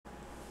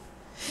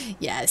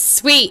Yes,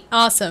 sweet,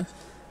 awesome.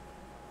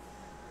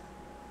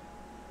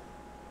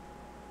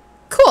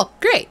 Cool,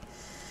 great.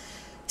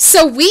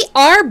 So we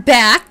are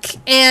back,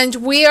 and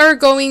we are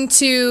going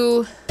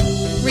to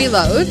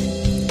reload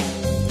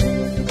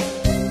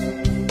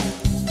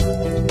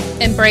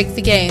and break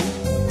the game.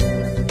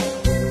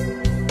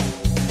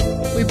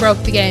 We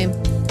broke the game.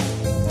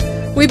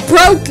 We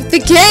broke the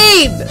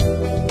game!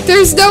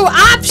 There's no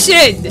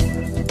option!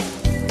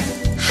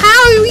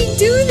 How do we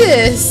do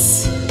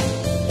this?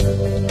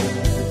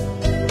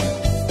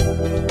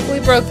 We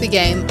broke the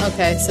game.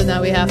 Okay, so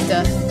now we have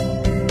to...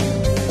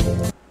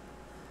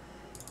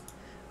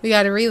 We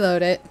gotta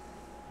reload it.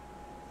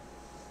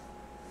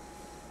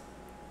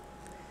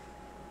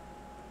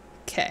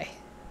 Okay.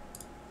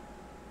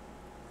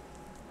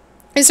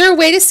 Is there a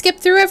way to skip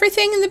through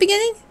everything in the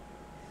beginning?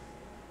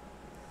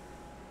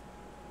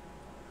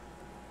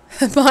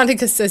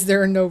 Monica says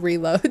there are no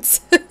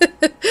reloads.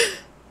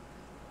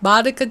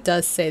 Monica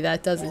does say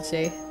that, doesn't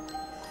she?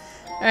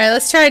 Alright,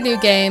 let's try a new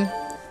game.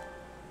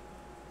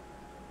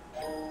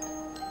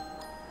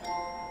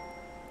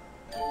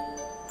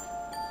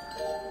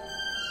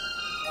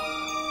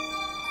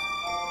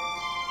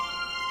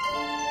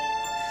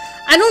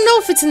 I don't know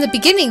if it's in the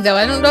beginning, though.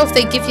 I don't know if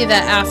they give you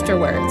that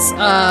afterwards.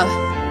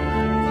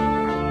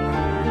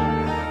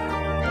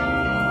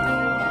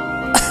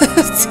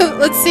 So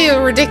let's see a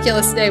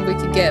ridiculous name we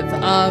could give.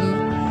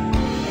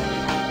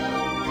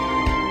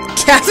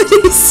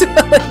 Cavity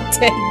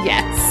Swellington.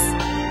 Yes.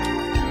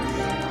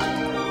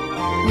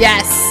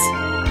 Yes.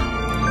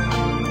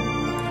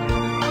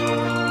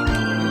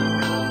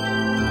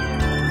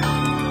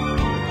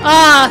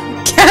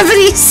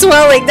 Cavity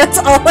swelling. That's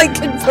all I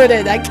can put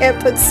in. I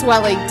can't put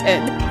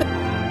Swellington.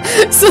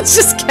 So it's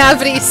just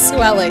cavity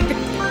swelling.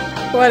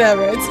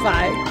 Whatever. It's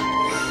fine.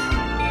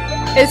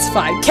 It's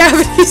fine.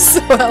 Cavity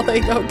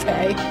swelling.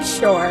 Okay.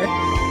 Sure.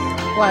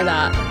 Why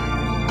not?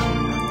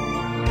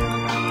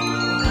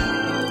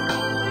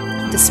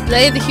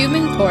 Display the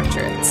human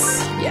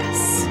portraits.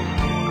 Yes.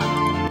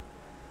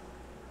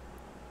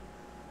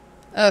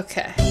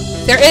 Okay.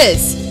 There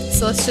is.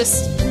 So let's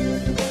just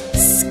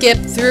skip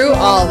through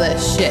all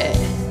this shit.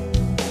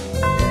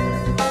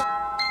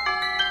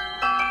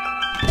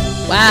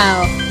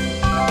 Wow.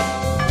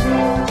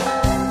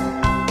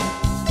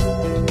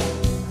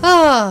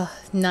 Oh,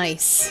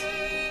 nice.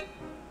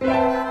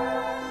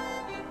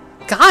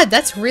 God,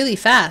 that's really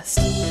fast.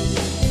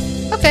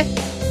 Okay.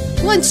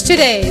 Lunch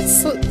today.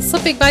 It's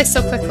slipping by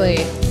so quickly.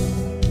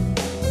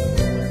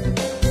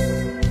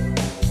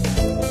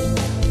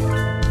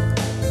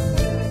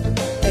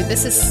 Hey,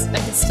 this is... I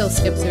can still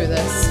skip through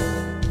this.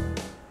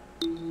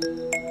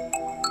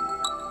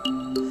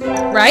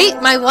 Right?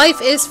 My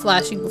life is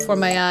flashing before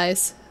my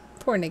eyes.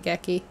 Poor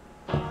Nageki.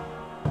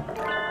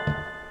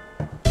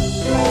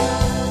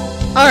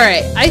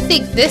 Alright, I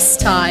think this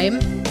time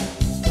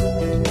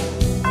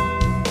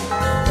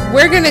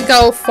we're gonna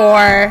go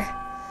for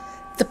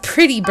the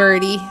pretty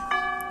birdie.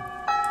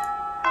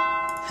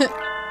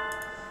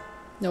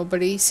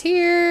 Nobody's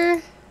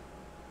here.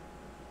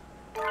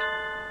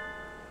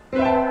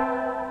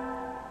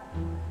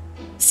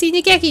 See,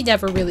 Nageki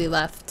never really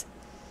left.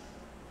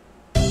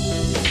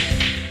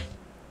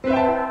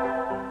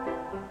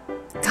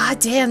 God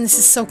damn, this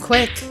is so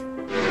quick.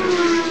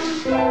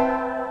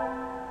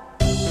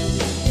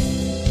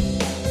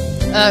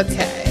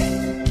 Okay.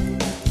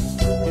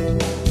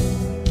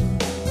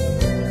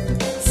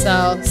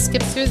 So,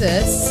 skip through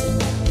this.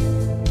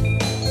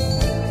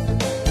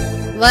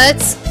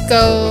 Let's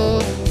go...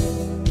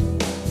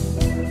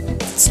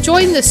 Let's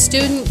join the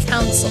student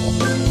council.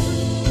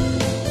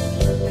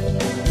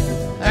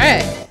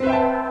 Alright.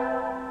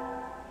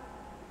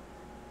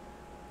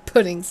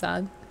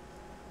 Pudding-san.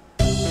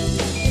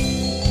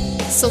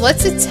 So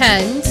let's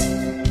attend.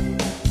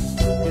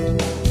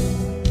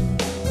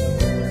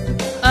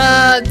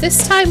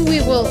 This time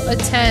we will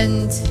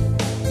attend...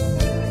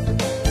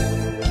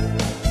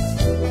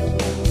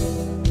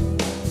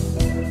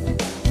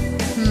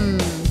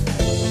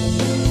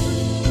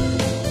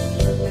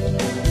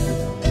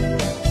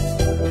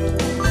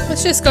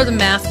 Let's just go to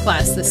math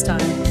class this time.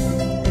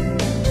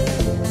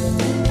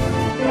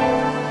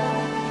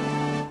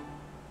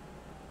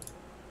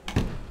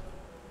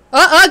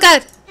 Oh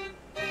god!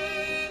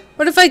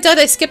 What have I done?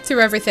 I skipped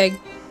through everything.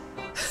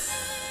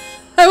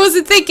 I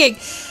wasn't thinking.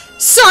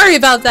 Sorry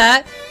about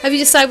that. Have you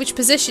decided which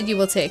position you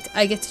will take?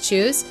 I get to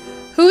choose.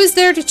 Who is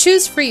there to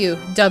choose for you,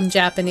 dumb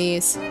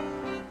Japanese?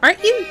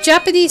 Aren't you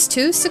Japanese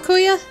too,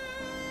 Sakuya?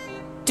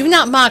 Do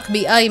not mock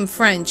me, I am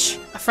French.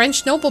 A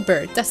French noble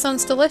bird. That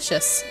sounds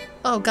delicious.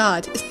 Oh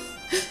god.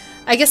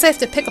 I guess I have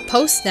to pick a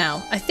post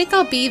now. I think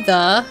I'll be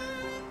the...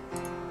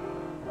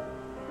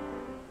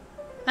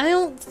 I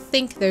don't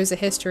think there's a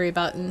history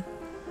button.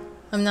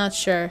 I'm not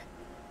sure.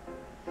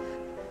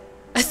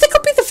 I think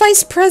I'll be the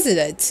vice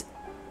president.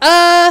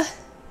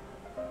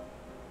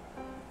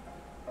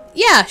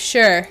 Yeah,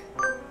 sure.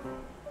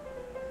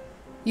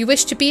 You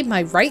wish to be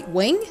my right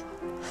wing?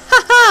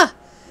 Haha!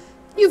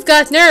 You've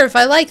got nerve,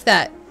 I like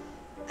that.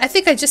 I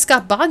think I just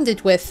got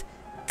bonded with...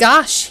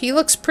 Gosh, he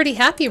looks pretty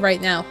happy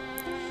right now.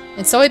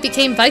 And so I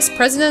became vice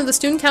president of the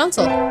student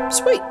council.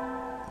 Sweet.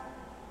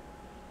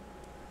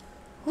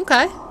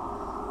 Okay.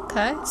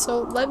 Okay,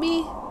 so let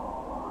me...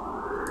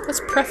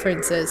 What's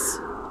preferences?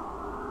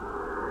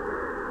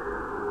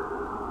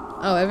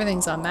 Oh,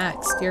 everything's on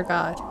max. Dear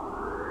God.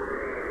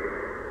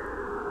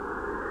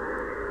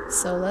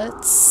 So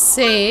let's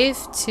save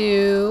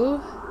to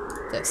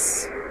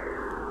this.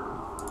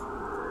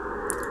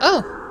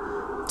 Oh!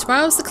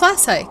 Tomorrow's the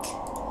class hike.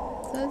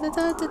 Da, da,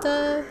 da, da,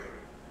 da.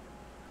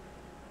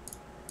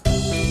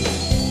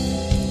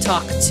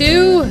 Talk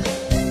to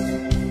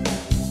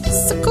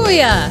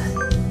Sakuya.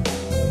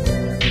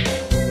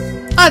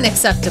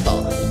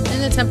 Unacceptable.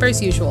 In a temper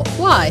as usual.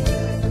 Why?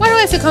 Why do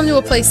I have to come to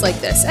a place like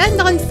this? And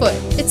on foot.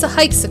 It's a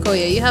hike,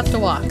 Sakuya. You have to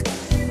walk.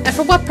 And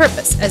for what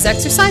purpose? As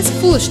exercise?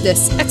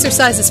 Foolishness.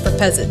 Exercise is for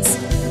peasants.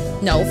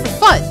 No, for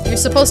fun. You're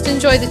supposed to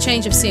enjoy the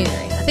change of scenery.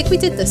 I think we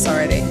did this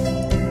already.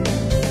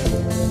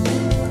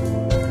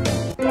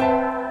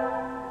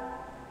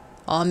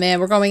 Aw man,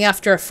 we're going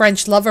after a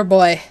French lover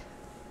boy.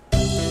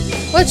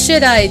 What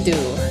should I do?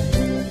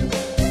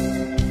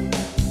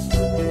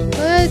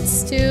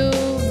 Let's do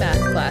math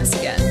class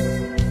again.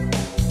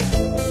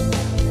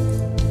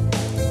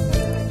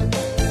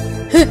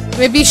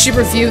 Maybe you should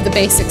review the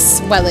basic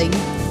swelling.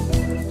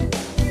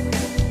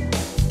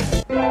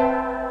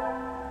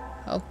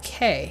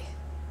 Okay.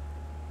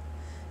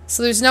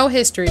 So there's no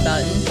history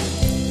button.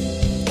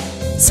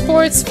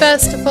 Sports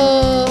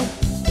festival.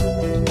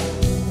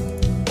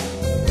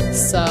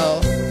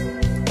 So...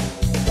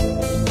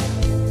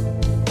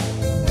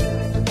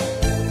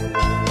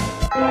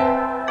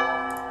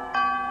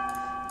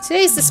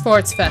 Today's the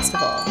sports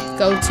festival.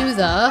 Go to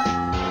the...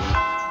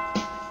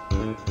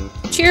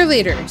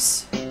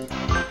 cheerleaders.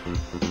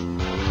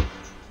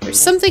 There's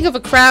something of a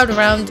crowd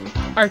around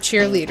our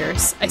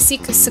cheerleaders. I see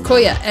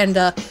Sakuya and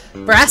a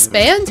brass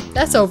band?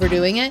 That's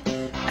overdoing it.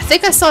 I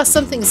think I saw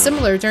something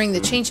similar during the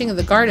changing of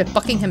the guard at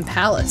Buckingham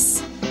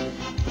Palace.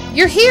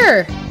 You're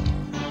here!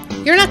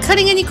 You're not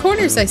cutting any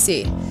corners, I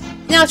see.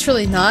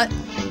 Naturally not.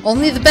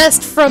 Only the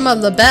best from a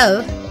Le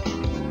Bel.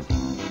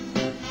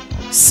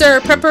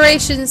 Sir,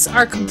 preparations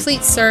are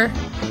complete, sir.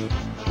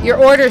 Your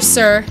orders,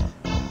 sir.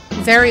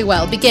 Very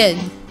well,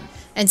 begin.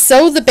 And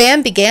so the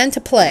band began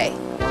to play.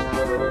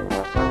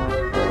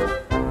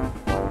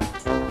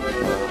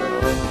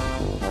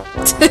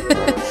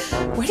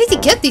 Where did he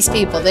get these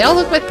people? They all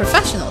look like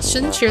professionals.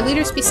 Shouldn't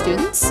cheerleaders be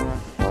students?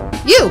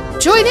 You!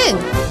 Join in!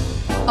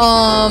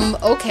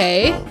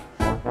 Okay.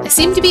 I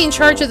seem to be in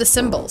charge of the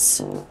symbols.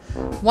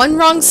 One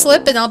wrong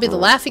slip and I'll be the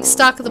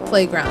laughingstock of the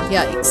playground.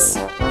 Yikes.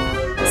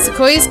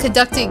 Sakuya's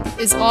conducting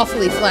is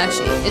awfully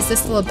flashy. Is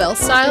this the Le Bel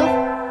style?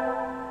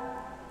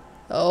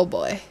 Oh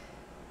boy.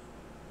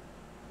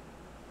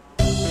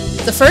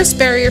 The first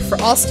barrier for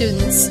all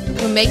students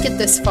who make it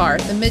this far,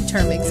 the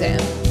midterm exam.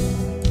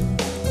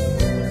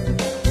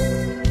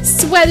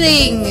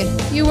 Sweating!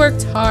 You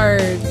worked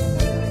hard.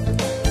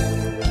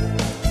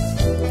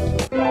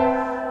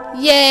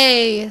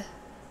 Yay!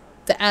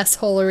 The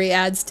assholery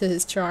adds to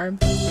his charm.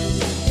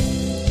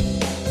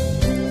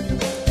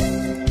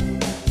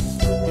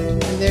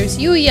 And there's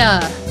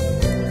Yuya!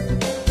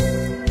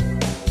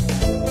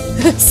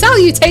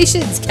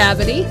 Salutations,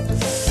 Cavity!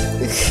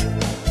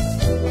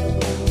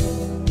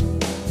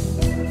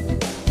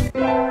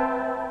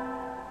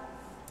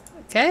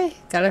 Okay,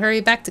 gotta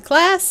hurry back to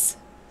class.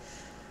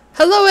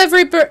 Hello,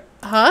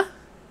 Huh?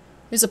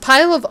 There's a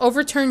pile of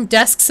overturned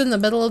desks in the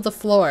middle of the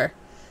floor.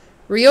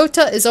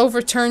 Ryota is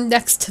overturned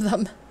next to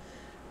them.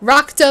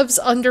 Rock doves'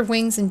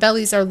 underwings and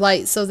bellies are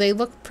light, so they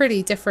look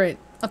pretty different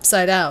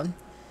upside down.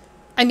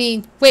 I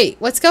mean, wait,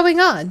 what's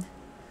going on?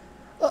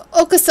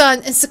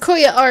 Okasan and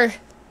Sakuya are...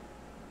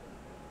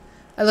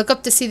 I look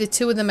up to see the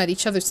two of them at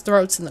each other's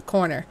throats in the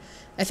corner.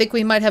 I think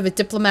we might have a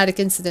diplomatic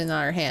incident on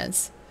our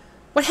hands.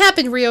 What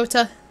happened,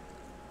 Ryota?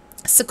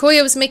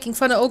 Sakuya was making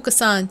fun of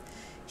Okasan.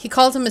 He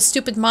called him a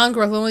stupid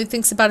mongrel who only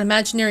thinks about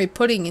imaginary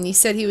pudding, and he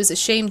said he was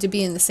ashamed to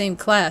be in the same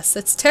class.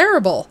 That's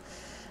terrible.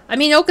 I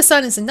mean,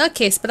 Okasan is a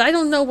nutcase, but I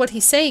don't know what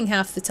he's saying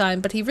half the time,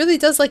 but he really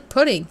does like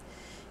pudding.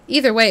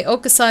 Either way,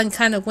 Okasan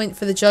kind of went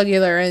for the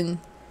jugular, and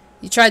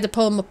you tried to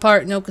pull him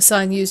apart, and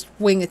Okasan used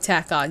wing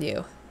attack on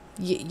you.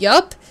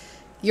 Yup.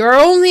 Your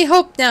only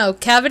hope now,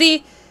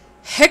 Cavity.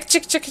 Heck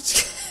chick chick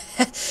chick.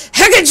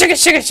 Heck chick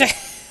chick chick.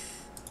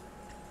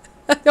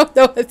 I don't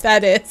know what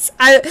that is.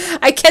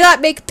 I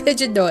cannot make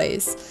pigeon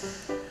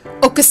noise.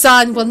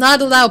 Okasan will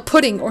not allow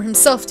Pudding or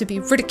himself to be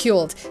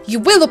ridiculed. You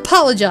will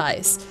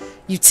apologize.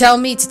 You tell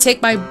me to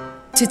take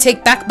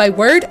back my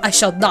word, I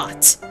shall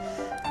not.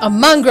 A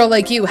mongrel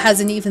like you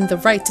hasn't even the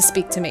right to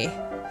speak to me.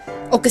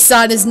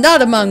 Okasan is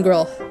not a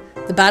mongrel.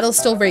 The battle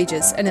still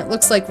rages, and it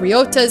looks like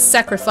Ryota's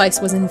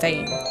sacrifice was in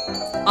vain.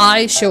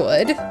 I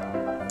should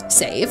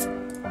save.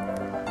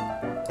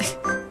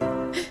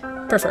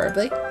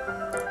 Preferably.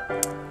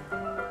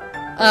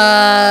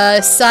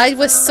 Side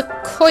with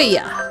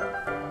Sakuya.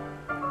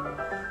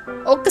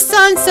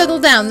 Okasan, settle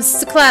down. This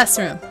is a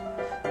classroom.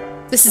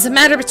 This is a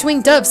matter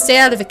between doves. Stay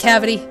out of it,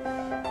 Cavity.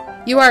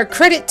 You are a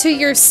credit to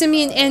your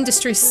simian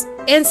ancestry,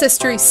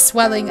 ancestry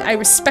swelling, I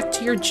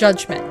respect your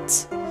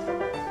judgment.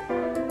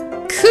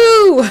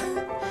 Coo!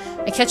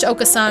 I catch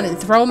Oka-san and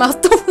throw him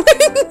out the window.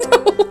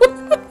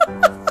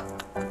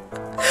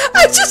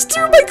 I just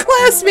threw my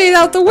classmate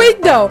out the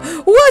window.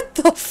 What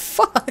the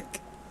fuck?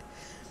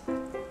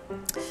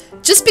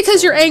 Just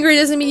because you're angry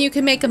doesn't mean you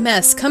can make a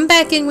mess. Come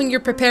back in when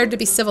you're prepared to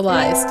be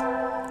civilized.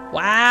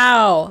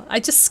 Wow. I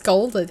just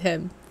scolded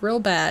him. Real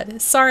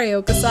bad. Sorry,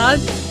 Oka-san.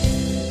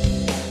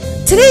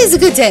 Today is a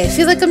good day. I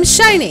feel like I'm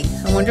shining.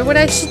 I wonder what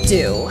I should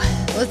do.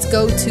 Let's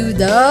go to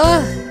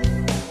the...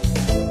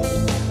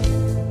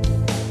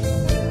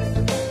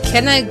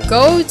 Can I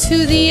go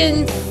to the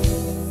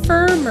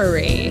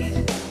infirmary?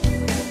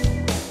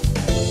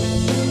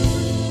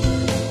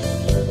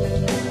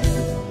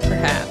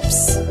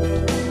 Perhaps.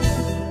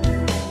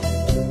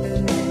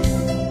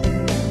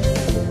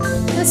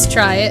 Let's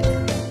try it.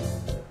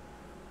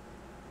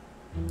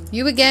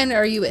 You again,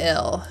 are you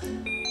ill?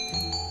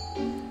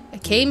 I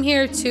came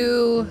here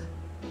to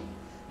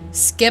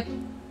skip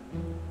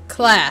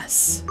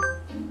class.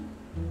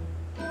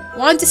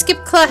 Want to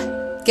skip class?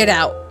 Get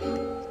out.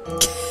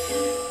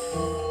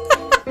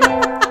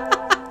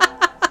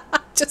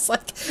 Just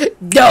like,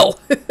 no.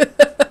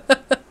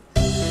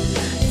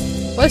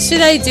 What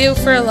should I do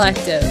for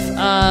elective?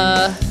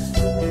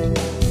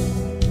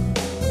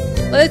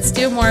 Let's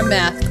do more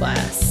math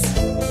class.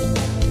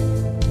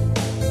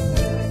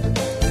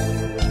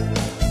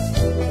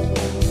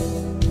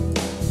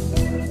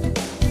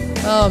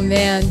 Oh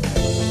man.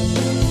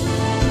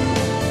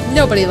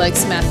 Nobody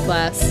likes math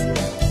class.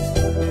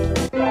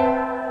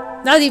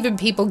 Not even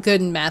people good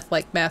in math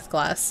like math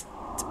class.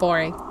 It's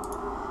boring.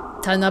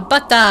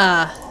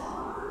 Tanabata!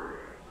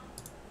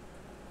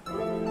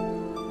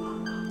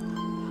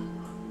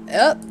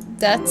 Yep,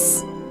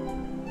 that's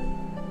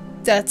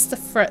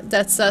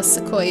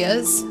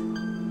Sakuya's.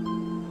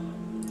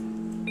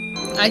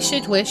 I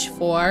should wish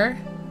for...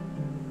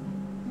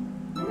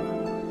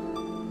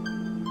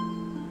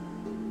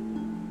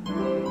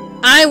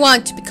 I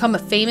want to become a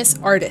famous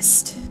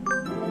artist.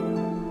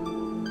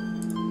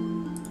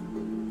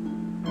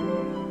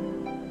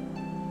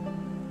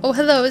 Oh,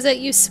 hello, is that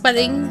you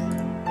sweating?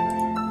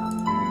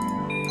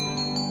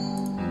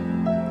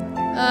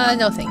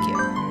 No thank you.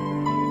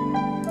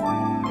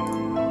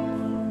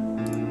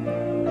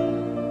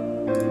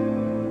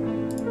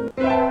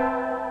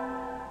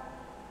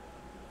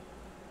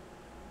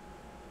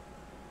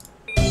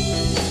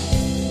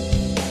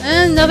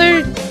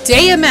 Another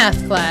day of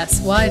math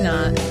class, why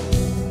not?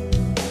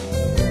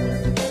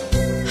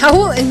 How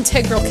will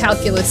integral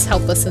calculus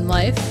help us in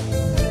life?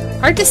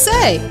 Hard to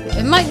say.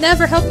 It might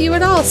never help you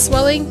at all,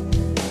 Swelling.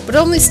 But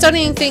only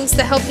studying things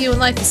that help you in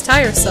life is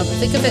tiresome.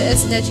 Think of it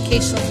as an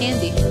educational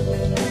candy.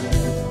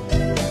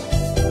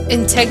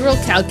 Integral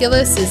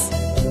calculus is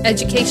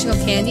educational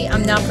candy?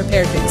 I'm not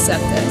prepared to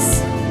accept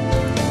this.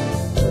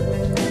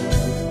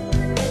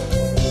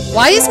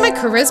 Why is my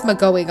charisma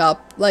going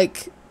up,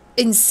 like,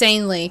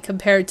 insanely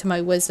compared to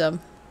my wisdom?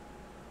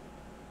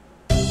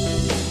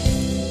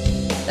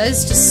 That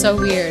is just so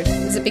weird.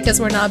 Is it because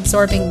we're not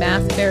absorbing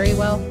math very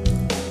well?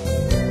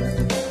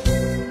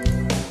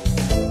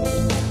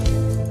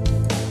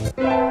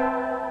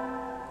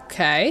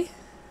 Okay.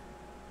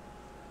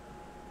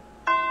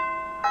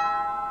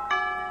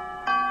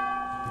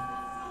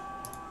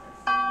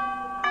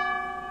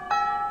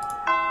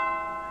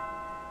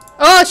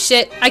 Oh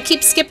shit! I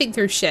keep skipping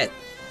through shit.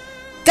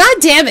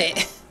 God damn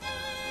it!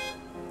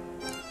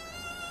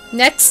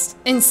 Next,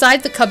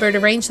 inside the cupboard,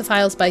 arrange the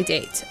files by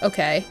date.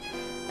 Okay.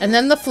 And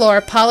then the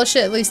floor, polish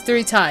it at least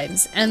 3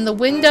 times. And the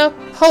window...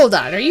 Hold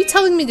on, are you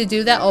telling me to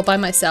do that all by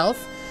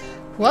myself?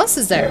 Who else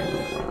is there?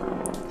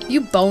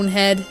 You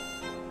bonehead.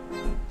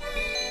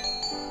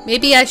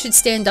 Maybe I should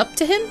stand up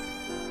to him?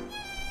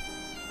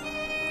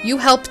 You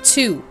help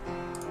too.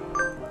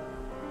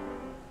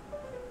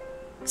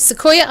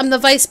 Sakuya, I'm the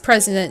vice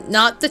president,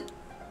 not the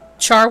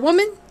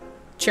chairwoman?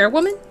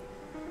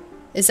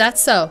 Is that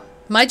so?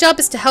 My job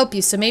is to help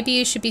you, so maybe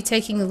you should be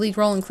taking the lead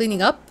role in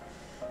cleaning up?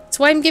 That's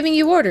why I'm giving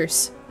you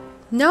orders.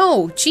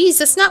 No, jeez,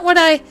 that's not what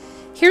I...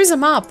 Here's a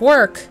mop,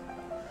 work.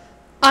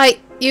 What?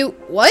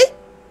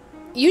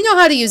 You know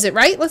how to use it,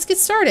 right? Let's get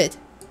started.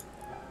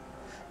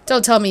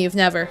 Don't tell me you've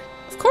never.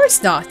 Of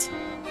course not.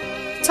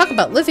 Talk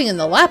about living in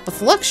the lap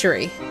of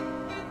luxury.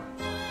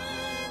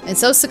 And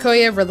so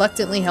Sakuya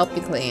reluctantly helped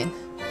me clean.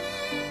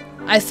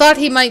 I thought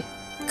he might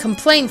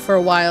complain for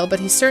a while, but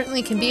he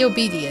certainly can be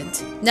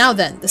obedient. Now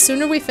then, the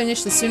sooner we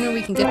finish, the sooner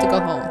we can get to go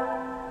home.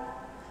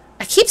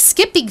 I keep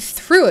skipping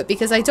through it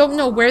because I don't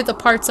know where the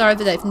parts are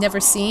that I've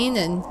never seen,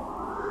 and...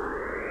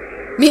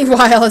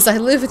 Meanwhile, as I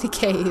live in a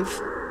cave...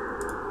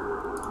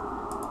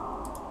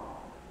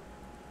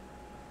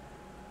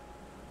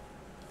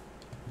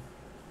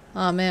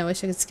 Oh man, I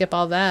wish I could skip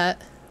all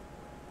that.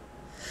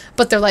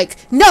 But they're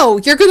like, no,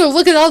 you're gonna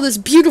look at all this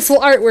beautiful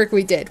artwork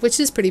we did. Which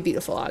is pretty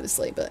beautiful,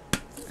 honestly, but...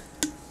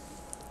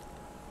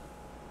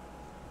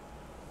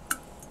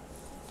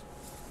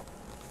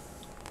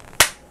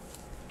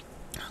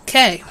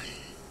 Okay.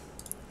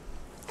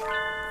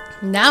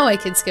 Now I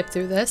can skip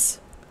through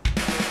this.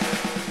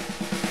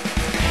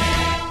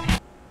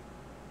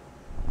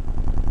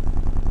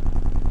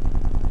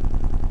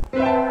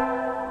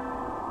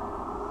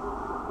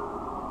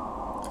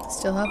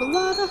 Still have a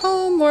lot of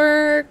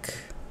homework.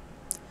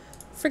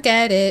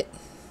 Forget it.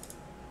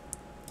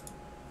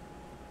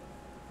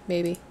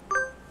 Maybe.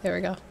 There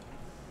we go.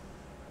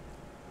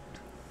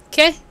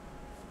 Okay.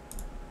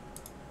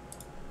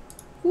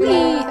 Wee!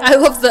 I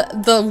love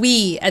the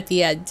wee at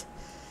the end.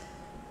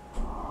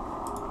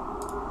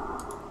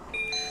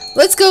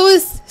 Let's go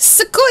with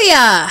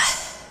Sakuya!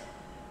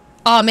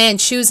 Aw man,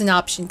 choose an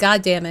option.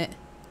 God damn it.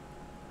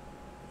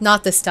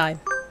 Not this time.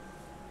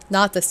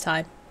 Not this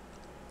time.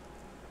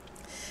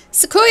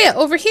 Sakuya,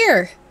 over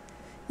here!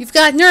 You've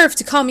got nerve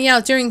to call me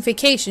out during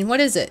vacation. What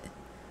is it?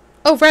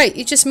 Oh right,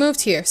 you just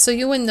moved here, so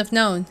you wouldn't have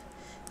known.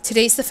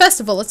 Today's the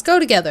festival. Let's go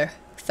together.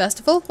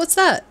 Festival? What's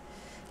that?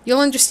 You'll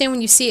understand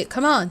when you see it.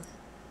 Come on.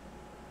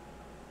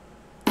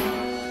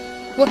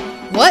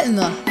 What in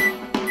the...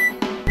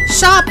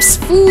 Shops,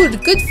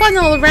 food, good fun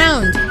all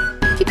around.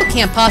 People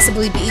can't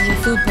possibly be eating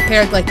food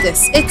prepared like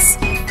this.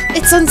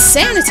 It's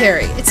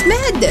unsanitary. It's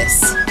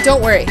madness.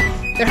 Don't worry.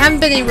 There haven't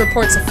been any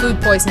reports of food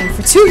poisoning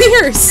for 2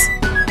 years.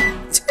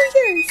 2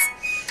 years.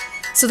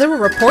 So there were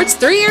reports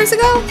 3 years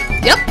ago?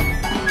 Yep.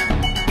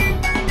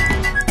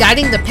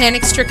 Guiding the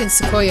panic-stricken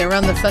Sakuya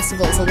around the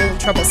festival is a little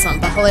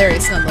troublesome, but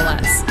hilarious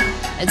nonetheless.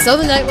 And so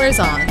the night wears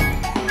on.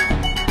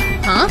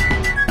 Huh?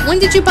 When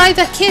did you buy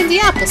that candy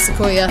apple,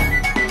 Sakuya?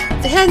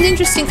 They had an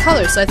interesting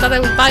color, so I thought I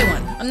would buy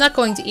one. I'm not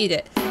going to eat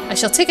it. I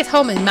shall take it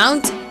home and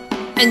mount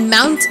in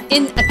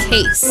a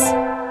case.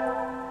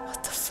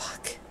 What the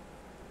fuck?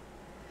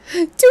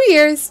 2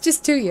 years.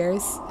 Just 2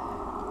 years.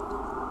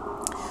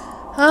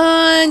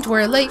 And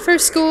we're late for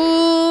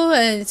school,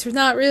 and it's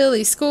not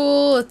really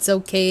school. It's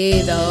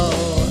okay,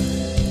 though.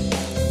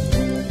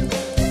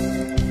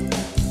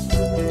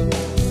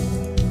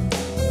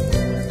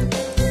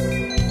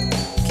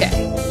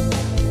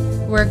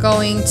 We're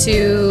going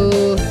to...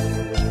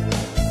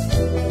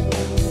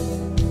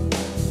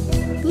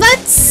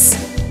 Let's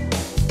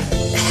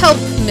help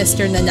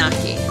Mr.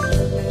 Nanaki.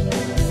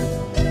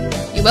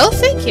 You will?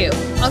 Thank you.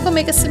 I'll go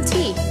make us some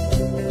tea.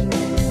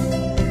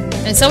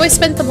 And so I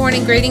spent the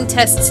morning grading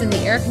tests in the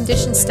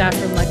air-conditioned staff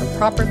room like a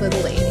proper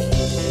little lady.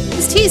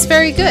 This tea is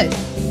very good.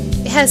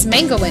 It has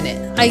mango in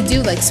it. I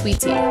do like sweet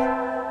tea.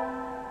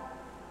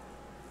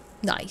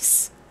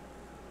 Nice.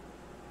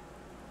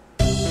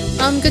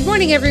 Good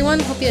morning, everyone.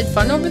 Hope you had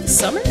fun over the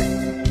summer.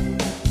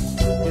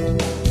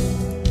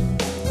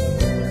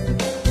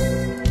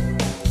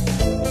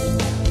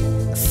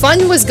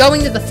 Fun was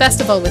going to the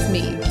festival with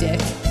me, you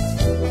dick.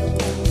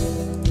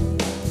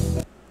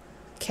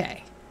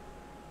 Okay.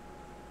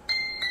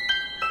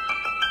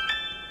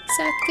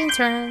 Second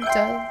turn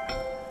done.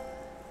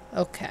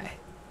 Okay.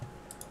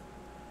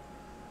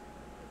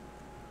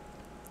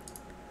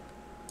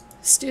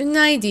 Student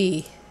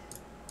ID.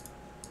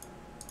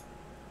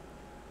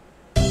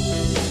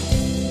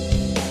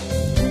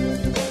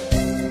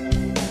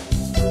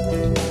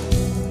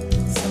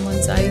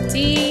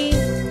 ID.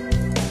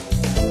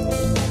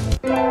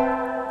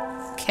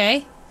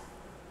 Okay.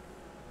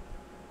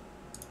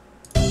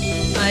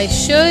 I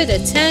should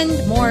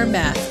attend more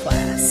math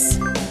class.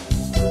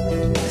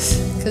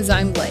 Because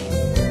I'm lame.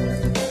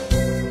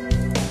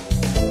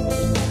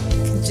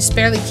 Can just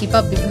barely keep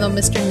up even though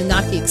Mr.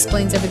 Nanaki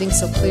explains everything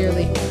so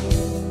clearly.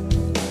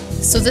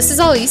 So this is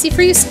all easy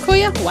for you,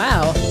 Sakuya?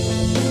 Wow.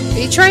 Are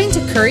you trying to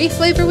curry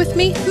flavor with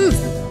me?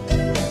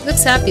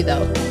 Looks happy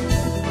though.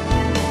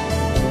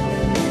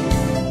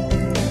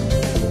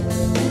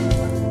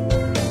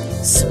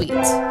 Sweet.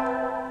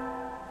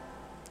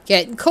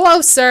 Getting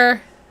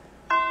closer.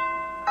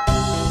 I'm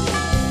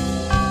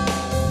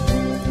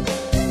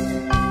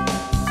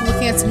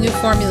looking at some new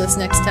formulas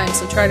next time,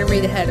 so try to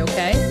read ahead,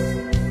 okay?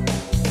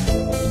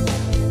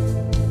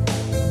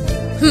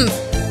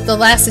 The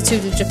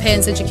lassitude of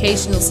Japan's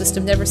educational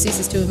system never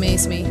ceases to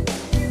amaze me.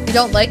 You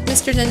don't like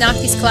Mr.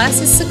 Nanaki's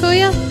classes,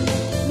 Sakuya?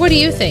 What do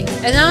you think?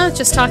 And I'm not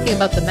just talking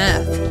about the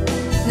math.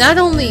 Not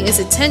only is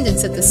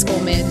attendance at the school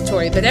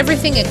mandatory, but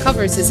everything it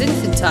covers is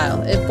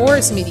infantile. It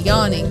bores me to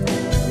yawning.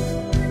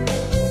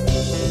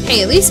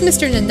 Hey, at least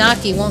Mr.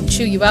 Nanaki won't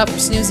chew you out for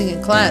snoozing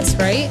in class,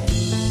 right?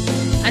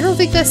 I don't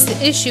think that's the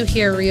issue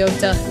here,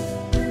 Ryota.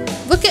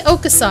 Look at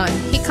Okasan.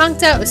 He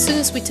conked out as soon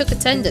as we took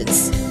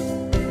attendance.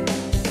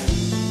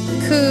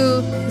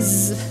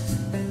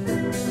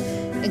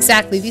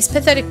 Exactly. These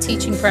pathetic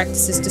teaching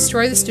practices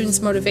destroy the students'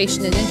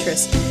 motivation and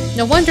interest.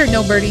 No wonder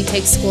nobody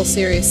takes school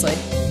seriously.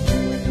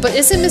 But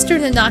isn't Mr.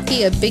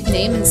 Nanaki a big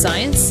name in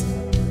science?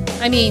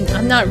 I mean,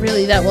 I'm not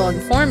really that well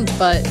informed,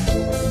 but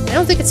I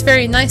don't think it's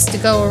very nice to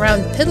go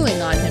around piddling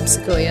on him,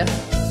 Sakuya.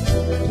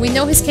 We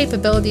know his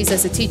capabilities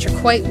as a teacher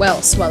quite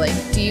well, Swelling.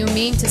 Do you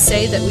mean to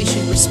say that we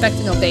should respect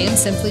and obey him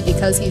simply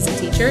because he's a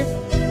teacher?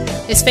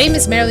 His fame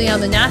is merely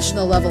on the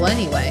national level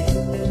anyway.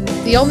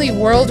 The only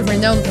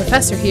world-renowned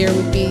professor here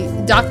would be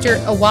Dr.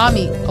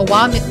 Awami.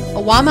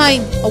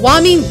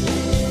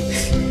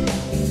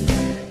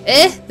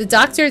 The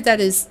doctor that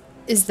is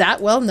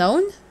that well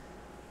known?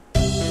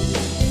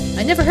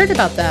 I never heard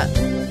about that.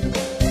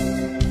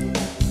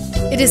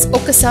 It is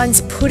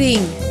Okasan's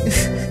pudding.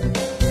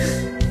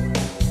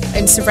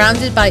 I'm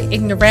surrounded by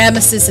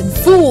ignoramuses and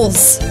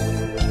fools.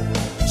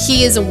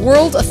 He is a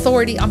world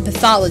authority on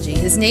pathology.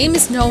 His name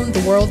is known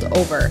the world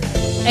over.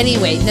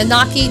 Anyway,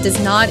 Nanaki does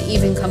not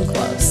even come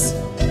close.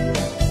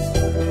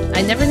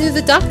 I never knew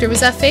the doctor was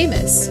that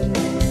famous.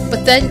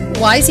 But then,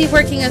 why is he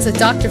working as a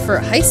doctor for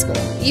a high school,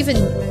 even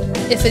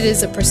if it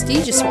is a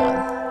prestigious one?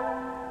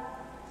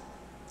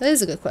 That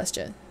is a good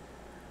question.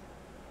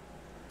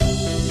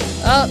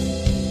 Oh,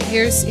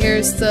 here's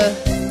the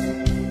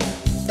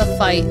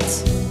fight.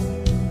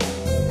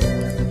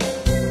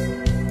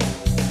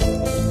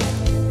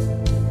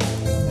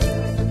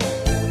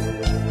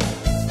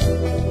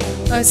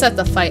 Oh, it's not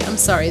the fight. I'm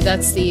sorry.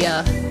 That's the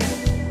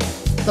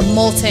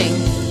molting.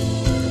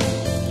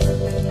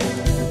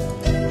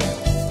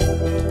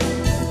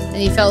 And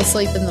he fell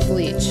asleep in the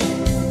bleach.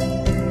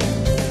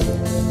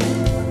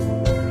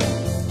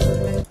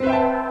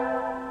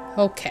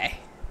 Okay.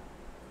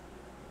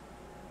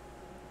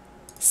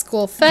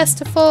 School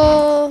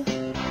festival.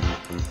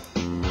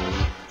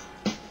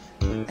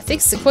 I think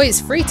Sakuya's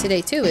free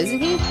today too, isn't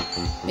he?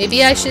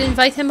 Maybe I should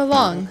invite him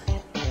along.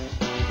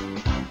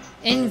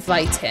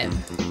 Invite him.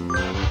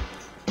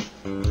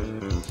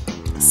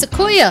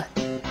 Sakuya!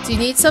 Do you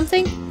need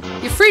something?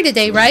 You're free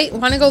today, right?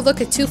 Want to go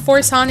look at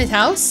 2-4's haunted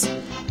house?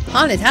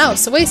 Haunted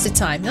house? A waste of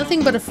time.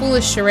 Nothing but a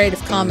foolish charade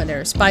of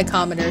commoners, by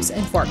commoners,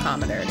 and for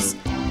commoners.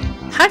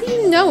 How do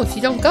you know if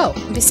you don't go?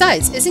 And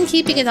besides, isn't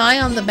keeping an eye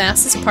on the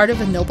masses part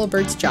of a noble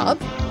bird's job?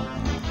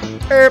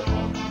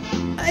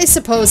 I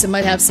suppose it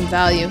might have some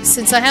value.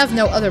 Since I have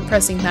no other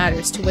pressing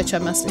matters to which I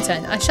must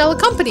attend, I shall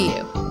accompany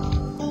you.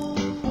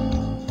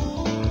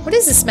 What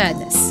is this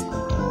madness?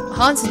 A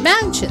haunted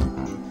mansion?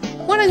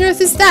 What on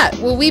earth is that?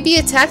 Will we be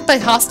attacked by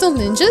hostile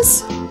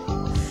ninjas?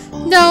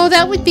 No,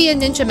 that would be a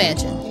ninja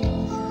mansion.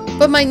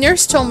 But my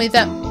nurse told me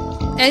that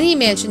any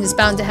mansion is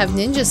bound to have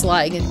ninjas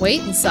lying in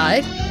wait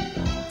inside.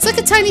 It's like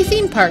a tiny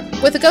theme park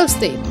with a ghost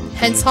theme,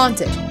 hence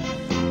haunted.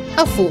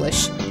 How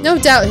foolish. No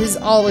doubt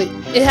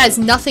it has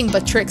nothing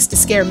but tricks to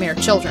scare mere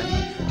children.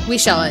 We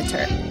shall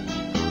enter.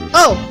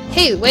 Oh,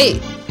 hey,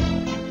 wait.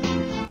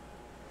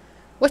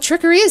 What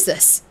trickery is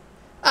this?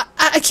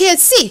 I can't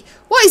see.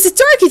 Why is it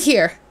dark in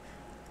here?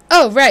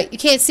 Oh, right. You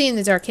can't see in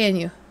the dark, can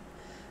you?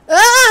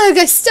 Ah,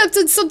 I stepped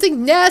on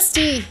something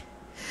nasty.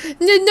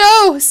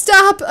 No,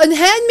 stop.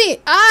 Unhand me.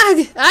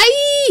 Ah,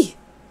 aye.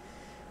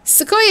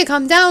 Sakuya,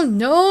 calm down.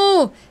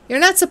 No, you're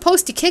not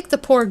supposed to kick the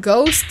poor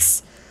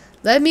ghosts.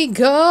 Let me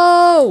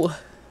go.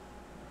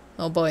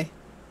 Oh, boy.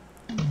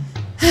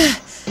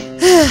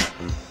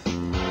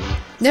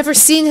 Never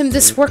seen him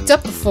this worked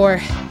up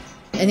before.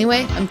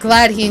 Anyway, I'm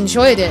glad he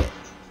enjoyed it.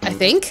 I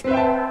think.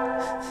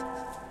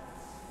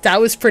 That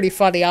was pretty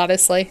funny,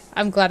 honestly.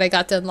 I'm glad I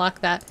got to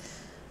unlock that.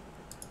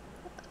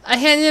 I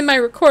handed in my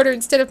recorder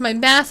instead of my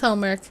math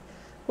homework.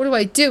 What do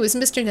I do? Is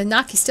Mr.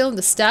 Nanaki still in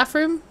the staff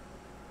room?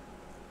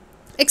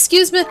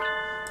 Excuse me?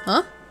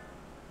 Huh?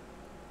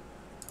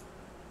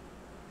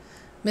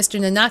 Mr.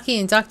 Nanaki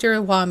and Dr.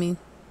 Awamine.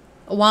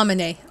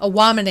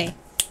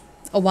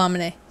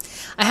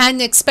 I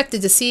hadn't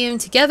expected to see him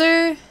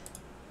together.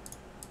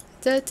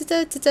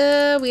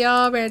 We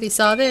already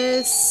saw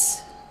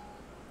this.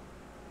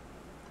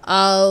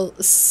 I'll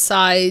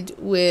side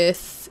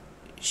with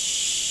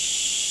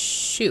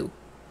Shu.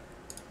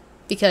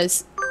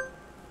 Because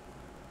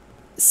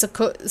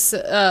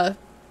Sakuya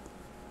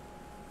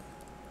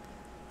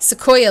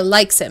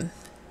likes him. You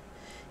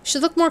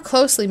should look more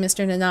closely,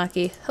 Mr.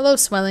 Nanaki. Hello,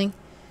 Swelling.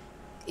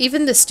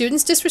 Even the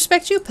students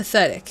disrespect you?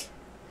 Pathetic.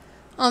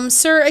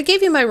 Sir, I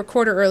gave you my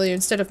recorder earlier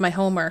instead of my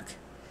homework.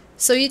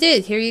 So you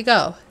did. Here you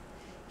go.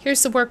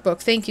 Here's the workbook.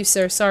 Thank you,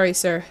 sir. Sorry,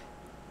 sir.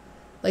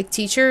 Like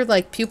teacher,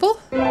 like pupil?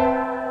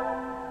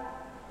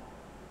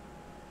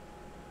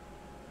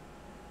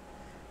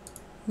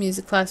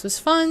 Music class was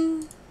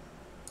fun.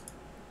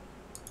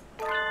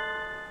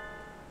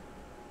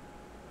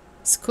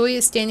 Sakuya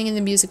is standing in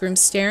the music room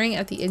staring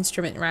at the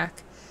instrument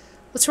rack.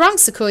 What's wrong,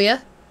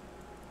 Sakuya?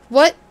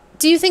 What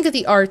do you think of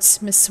the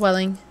arts, Miss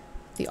Swelling?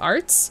 The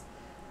arts?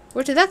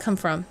 Where did that come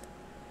from?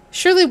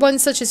 Surely one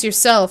such as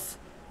yourself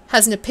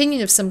has an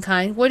opinion of some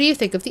kind. What do you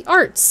think of the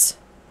arts?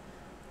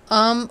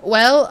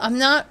 Well, I'm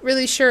not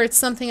really sure it's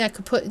something I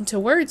could put into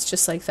words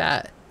just like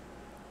that.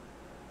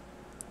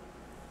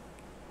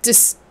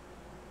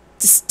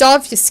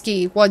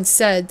 Dostoevsky once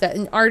said that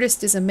an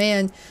artist is a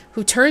man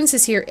who turns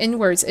his ear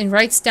inwards and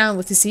writes down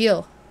with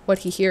zeal what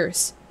he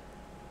hears.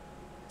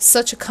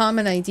 Such a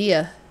common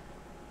idea.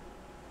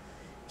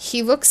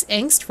 He looks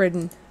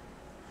angst-ridden.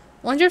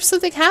 Wonder if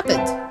something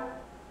happened.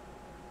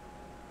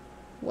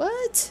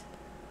 What?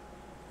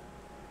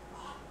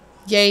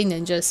 Yay,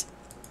 ninjas.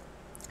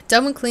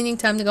 Done with cleaning,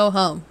 time to go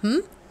home.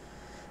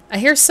 I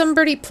hear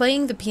somebody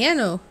playing the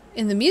piano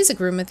in the music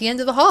room at the end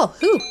of the hall.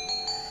 Who?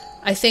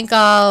 I think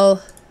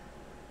I'll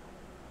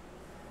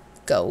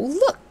go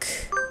look.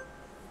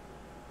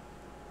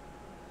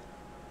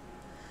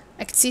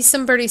 I can see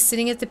somebody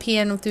sitting at the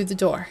piano through the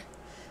door.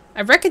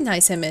 I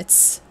recognize him.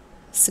 It's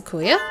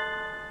Sakuya?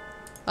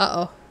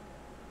 Uh-oh.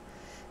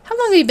 How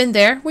long have you been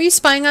there? Were you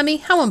spying on me?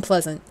 How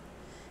unpleasant.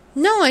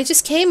 No, I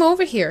just came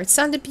over here. It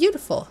sounded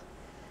beautiful.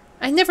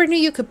 I never knew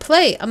you could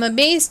play. I'm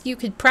amazed you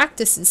could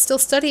practice and still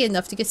study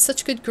enough to get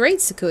such good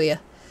grades, Sakuya.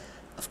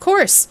 Of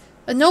course.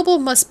 A noble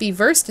must be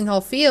versed in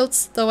all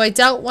fields, though I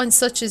doubt one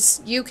such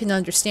as you can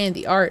understand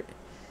the art.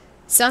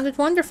 It sounded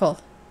wonderful.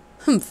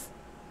 Humph.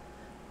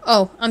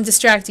 Oh, I'm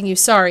distracting you.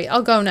 Sorry.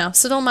 I'll go now,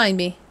 so don't mind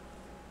me.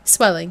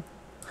 Swelling.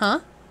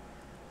 Huh?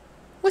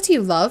 What do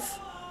you love?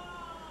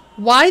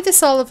 Why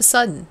this all of a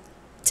sudden?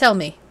 Tell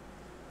me.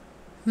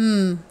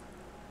 Udon,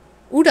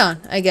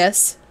 I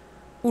guess.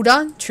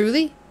 Udon?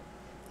 Truly?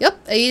 Yep,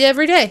 I eat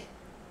every day.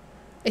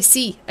 I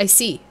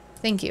see.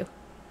 Thank you.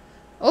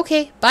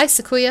 Okay, bye,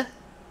 Sakuya.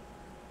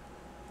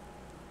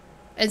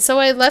 And so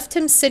I left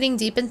him sitting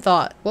deep in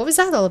thought. What was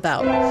that all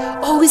about?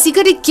 Oh, is he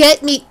gonna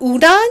get me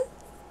udon?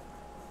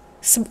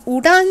 Some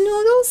udon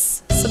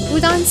noodles? Some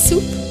udon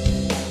soup?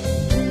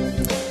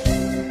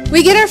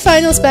 We get our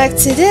finals back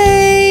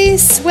today.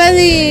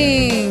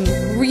 Swelling!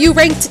 You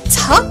ranked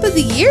top of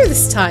the year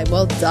this time.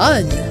 Well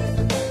done.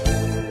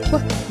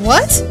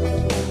 What?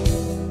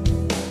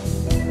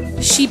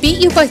 She beat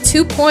you by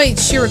 2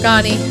 points,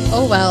 Shirogane.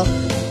 Oh well.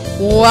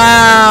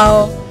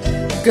 Wow.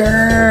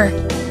 Grr.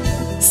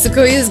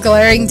 Sakuya's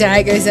glaring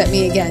daggers at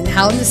me again.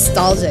 How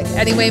nostalgic.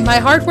 Anyway, my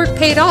hard work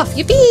paid off.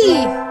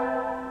 Yippee!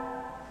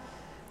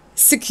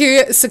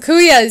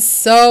 Sakuya is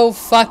so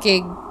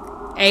fucking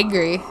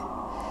angry.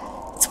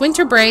 It's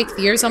winter break.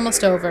 The year's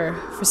almost over.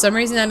 For some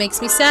reason, that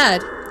makes me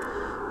sad.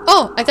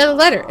 Oh, I got a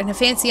letter and a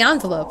fancy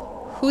envelope.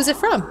 Who's it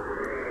from?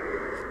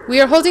 We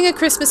are holding a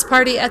Christmas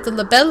party at the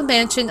Le Bel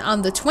mansion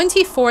on the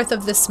 24th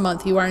of this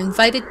month. You are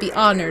invited. Be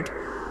honored.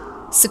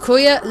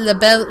 Sakuya Le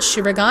Bel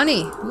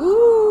Shirogane.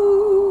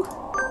 Ooh.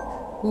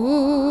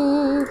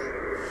 Ooh.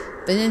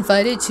 Been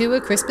invited to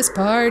a Christmas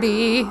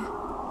party.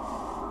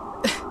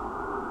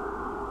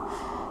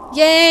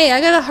 Yay, I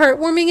got a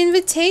heartwarming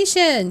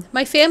invitation.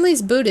 My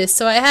family's Buddhist,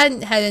 so I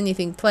hadn't had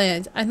anything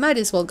planned. I might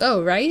as well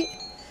go, right?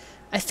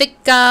 I think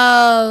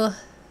I'll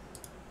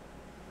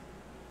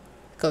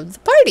go to the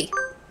party.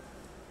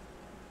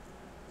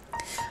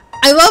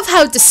 I love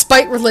how,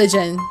 despite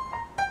religion,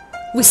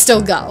 we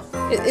still go.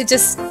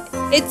 It's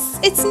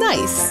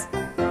nice.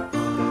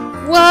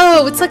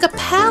 Whoa, it's like a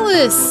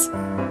palace.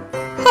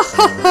 Ho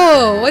ho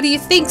ho! What do you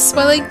think,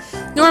 Swelling?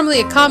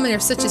 Normally a commoner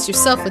such as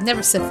yourself would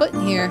never set foot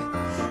in here.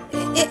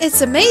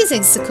 It's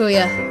amazing,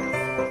 Sakuya.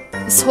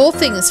 This whole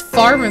thing is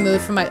far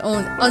removed from my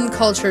own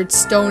uncultured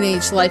Stone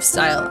Age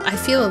lifestyle. I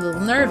feel a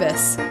little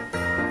nervous.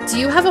 Do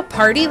you have a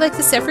party like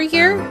this every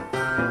year?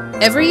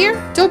 Every year?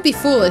 Don't be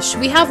foolish.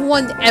 We have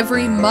one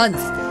every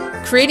month.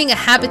 Creating a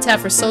habitat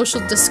for social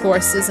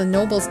discourse is a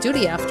noble's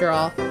duty after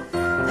all.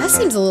 That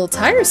seems a little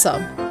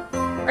tiresome.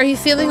 Are you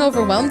feeling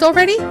overwhelmed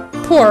already?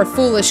 Poor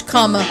foolish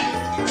comma.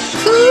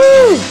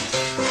 Whoo!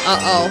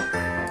 Uh-oh.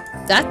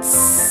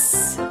 That's...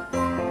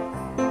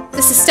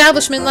 This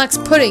establishment lacks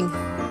pudding.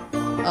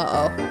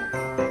 Uh-oh.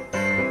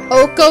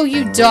 Oko,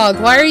 you dog.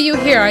 Why are you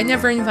here? I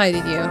never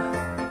invited you.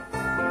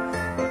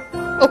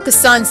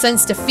 Oka-san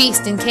sensed a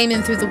feast and came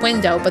in through the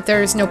window, but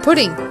there is no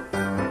pudding.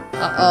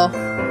 Uh-oh.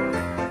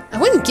 I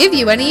wouldn't give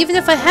you any even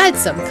if I had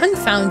some.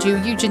 Confound you,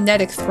 you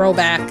genetic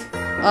throwback.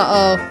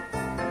 Uh-oh.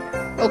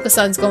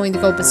 Oka-san's going to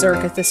go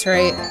berserk at this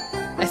rate.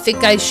 I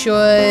think I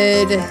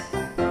should...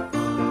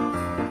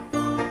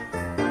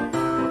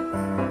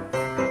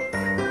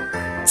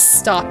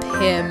 stop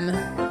him.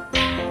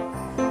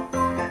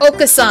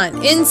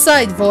 Oka-san,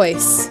 inside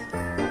voice.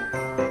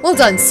 Well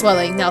done,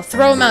 Swelling. Now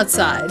throw him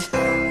outside.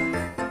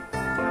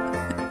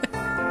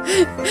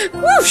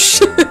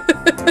 Whoosh!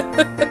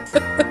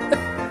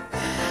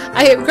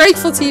 I am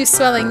grateful to you,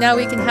 Swelling. Now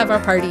we can have our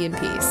party in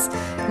peace.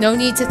 No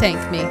need to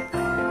thank me.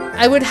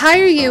 I would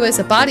hire you as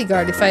a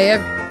bodyguard if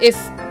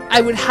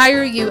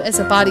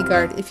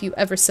you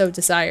ever so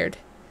desired.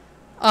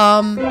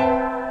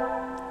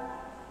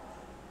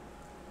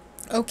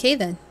 Okay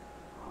then.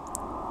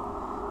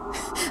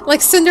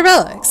 Like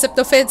Cinderella, except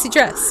no fancy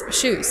dress, or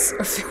shoes,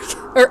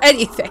 or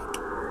anything.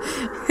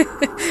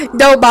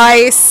 No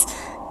mice,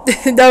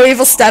 no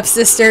evil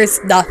stepsisters,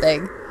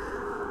 nothing.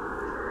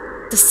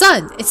 The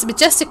sun, its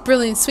majestic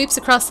brilliance sweeps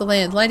across the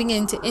land, lighting it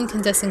into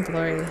incandescent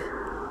glory.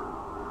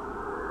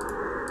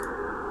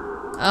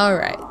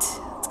 Alright,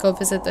 let's go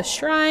visit the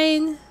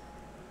shrine.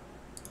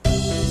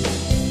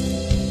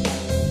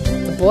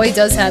 The boy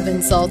does have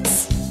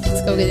insults.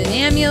 Let's go get an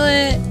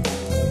amulet.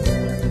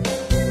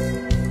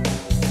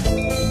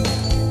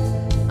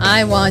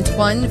 I want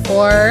one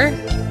for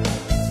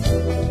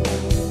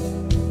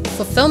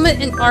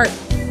fulfillment and art.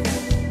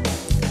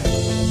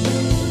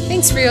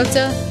 Thanks,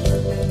 Ryota.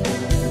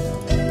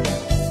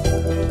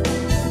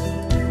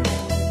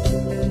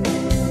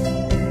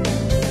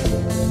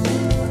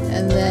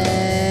 And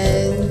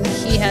then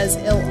he has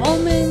ill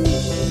omen.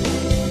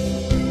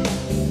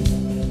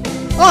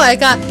 Oh, I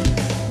got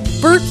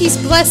Berkey's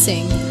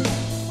blessing.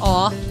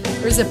 Aw,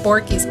 or is it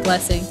Borky's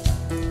blessing?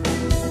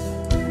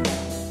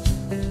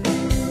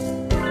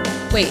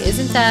 Wait,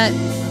 isn't that...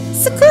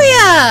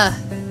 Sakuya!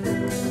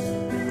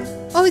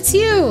 Oh, it's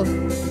you!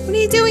 What are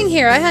you doing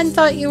here? I hadn't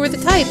thought you were the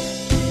type.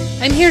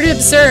 I'm here to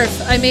observe.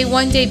 I may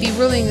one day be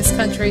ruling this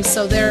country,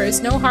 so there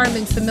is no harm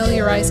in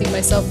familiarizing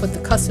myself with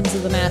the customs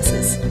of the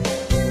masses.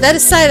 That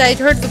aside, I'd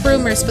heard the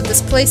rumors, but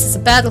this place is a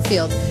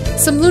battlefield.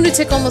 Some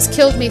lunatic almost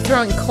killed me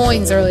throwing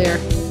coins earlier.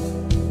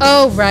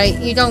 Oh, right.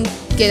 You don't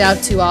get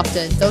out too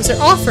often. Those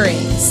are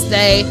offerings.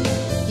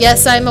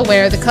 Yes, I'm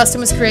aware. The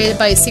custom was created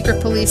by a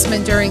secret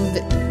policeman during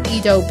the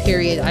Edo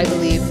period, I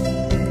believe.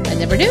 I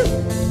never knew.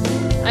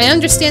 I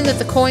understand that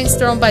the coins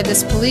thrown by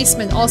this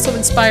policeman also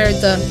inspired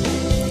the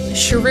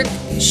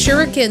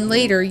shuriken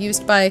later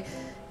used by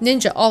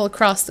ninja all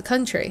across the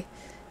country.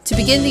 To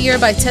begin the year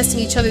by testing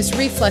each other's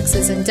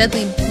reflexes and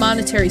deadly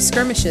monetary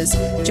skirmishes,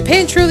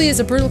 Japan truly is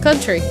a brutal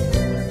country.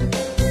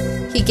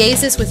 He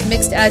gazes with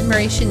mixed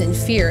admiration and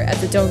fear at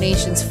the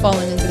donations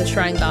falling into the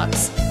shrine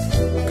box.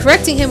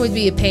 Correcting him would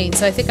be a pain,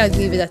 so I think I'd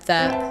leave it at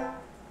that.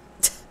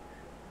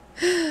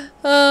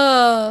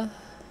 Oh.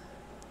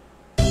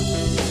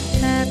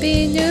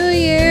 Happy New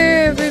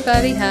Year,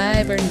 everybody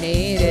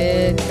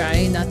hibernated.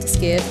 Trying not to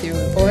skip through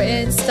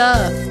important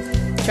stuff.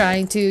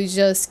 Trying to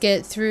just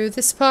get through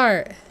this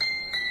part.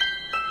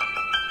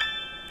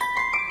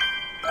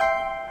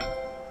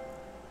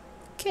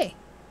 Okay.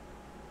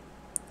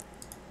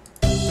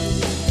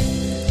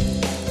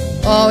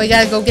 Oh, we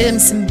gotta go get him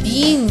some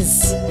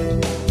beans.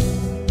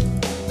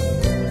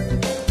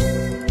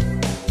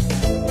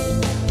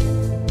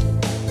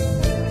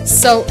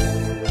 So,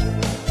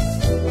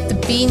 the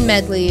bean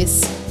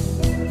medleys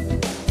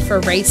for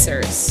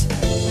racers.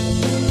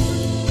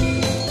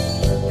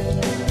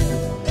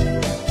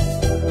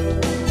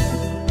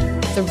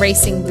 The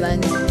racing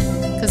blend,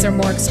 because they're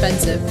more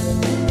expensive.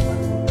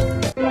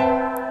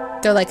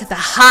 They're like the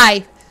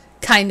high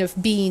kind of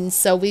beans,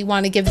 so we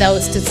want to give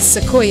those to the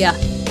Sakuya.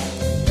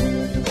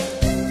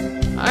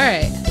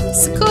 Alright,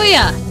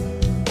 Sakuya!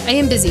 I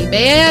am busy.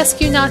 May I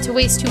ask you not to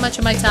waste too much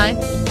of my time?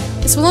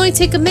 This will only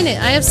take a minute.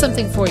 I have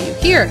something for you.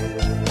 Here.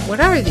 What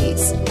are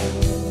these?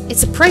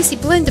 It's a pricey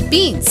blend of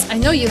beans. I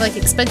know you like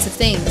expensive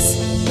things.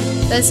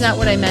 That is not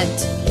what I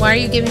meant. Why are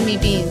you giving me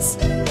beans?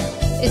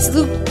 It's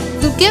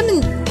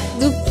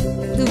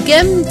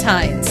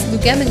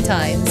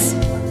Lugementines.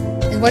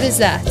 And what is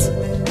that?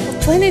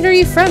 What planet are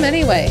you from,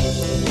 anyway?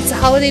 It's a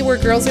holiday where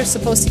girls are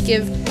supposed to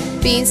give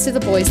beans to the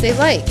boys they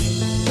like.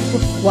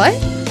 What?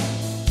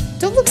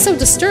 Don't look so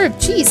disturbed.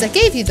 Jeez, I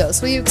gave you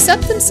those. Will you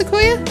accept them,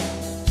 Sakuya?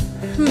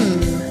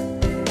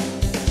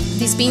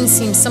 These beans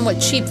seem somewhat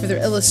cheap for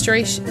their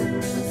illustrious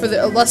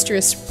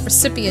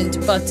recipient,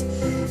 but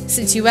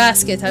since you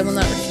ask it, I will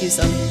not refuse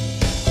them.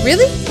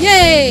 Really?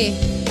 Yay!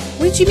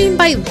 What did you mean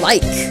by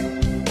like?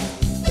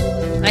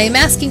 I am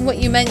asking what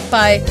you meant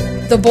by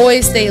the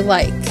boys they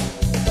like.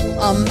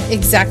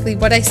 Exactly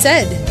what I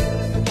said.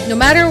 No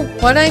matter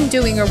what I'm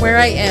doing or where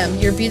I am,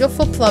 your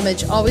beautiful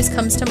plumage always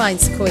comes to mind,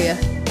 Sakuya.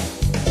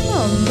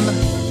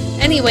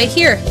 Anyway,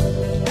 here.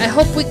 I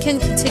hope we can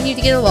continue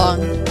to get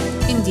along.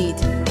 Indeed.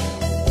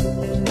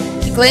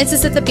 He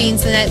glances at the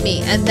beans and at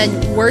me, and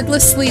then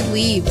wordlessly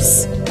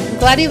leaves. I'm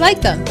glad he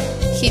liked them.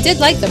 He did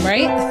like them,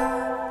 right?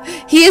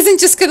 He isn't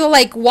just gonna,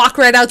 like, walk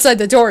right outside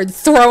the door and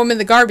throw them in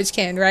the garbage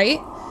can, right?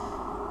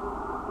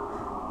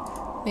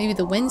 Maybe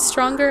the wind's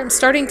stronger? I'm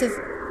starting to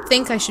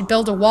think I should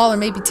build a wall or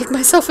maybe take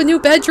myself a new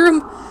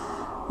bedroom.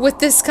 With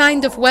this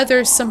kind of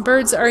weather, some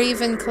birds are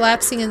even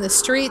collapsing in the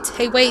street.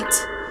 Hey, wait.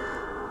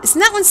 Isn't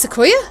that one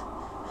Sakuya?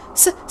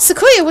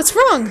 Sakuya, what's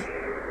wrong?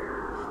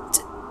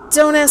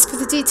 Don't ask for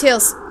the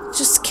details.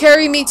 Just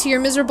carry me to your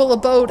miserable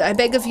abode, I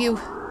beg of you.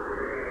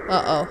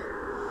 Uh-oh.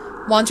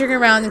 Wandering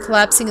around and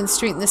collapsing in the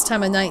street in this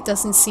time of night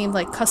doesn't seem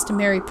like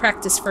customary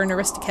practice for an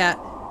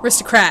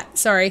aristocrat,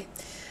 sorry.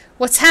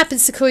 What's happened,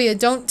 Sakuya?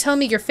 Don't tell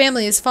me your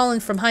family has fallen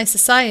from high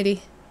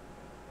society.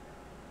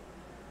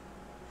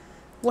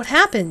 What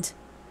happened?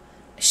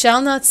 I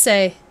shall not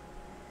say.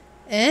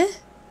 Eh?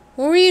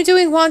 What were you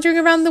doing wandering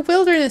around the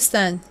wilderness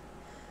then?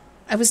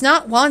 I was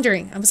not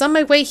wandering. I was on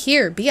my way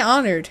here. Be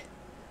honored.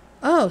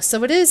 Oh,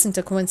 so it isn't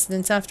a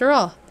coincidence after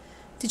all.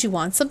 Did you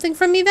want something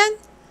from me then?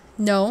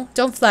 No,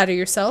 don't flatter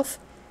yourself.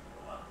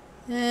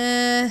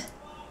 Should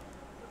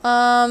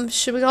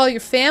we call your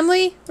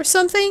family or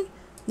something?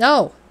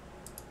 No.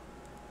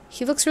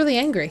 He looks really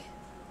angry.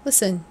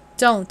 Listen,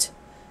 don't.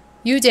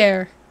 You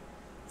dare.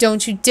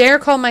 Don't you dare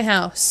call my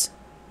house.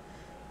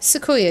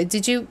 Sakuya,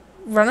 did you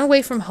run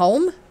away from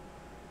home?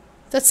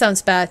 That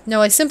sounds bad.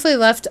 No, I simply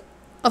left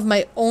of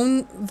my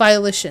own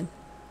volition.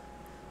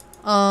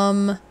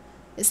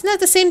 Isn't that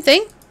the same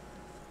thing?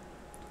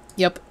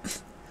 Yep.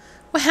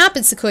 What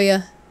happened,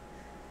 Sakuya?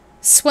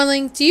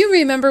 Swelling, do you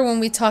remember when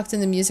we talked in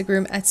the music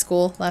room at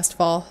school last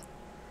fall?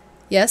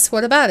 Yes,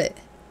 what about it?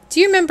 Do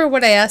you remember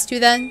what I asked you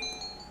then?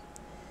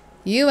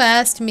 You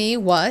asked me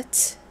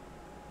what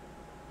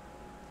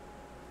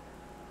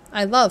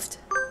I loved.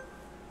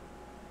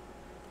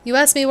 You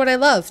asked me what I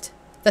loved.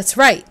 That's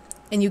right.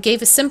 And you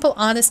gave a simple,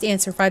 honest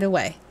answer right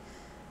away.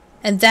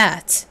 And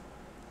that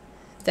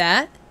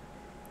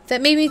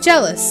made me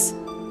jealous.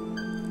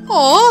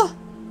 Aww!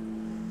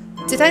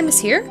 Did I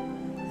mishear?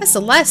 That's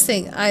the last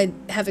thing I'd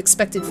have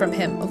expected from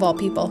him, of all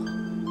people.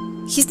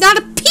 He's not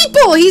a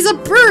people! He's a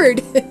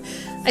bird!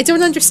 I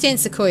don't understand,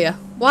 Sakuya.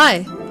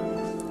 Why?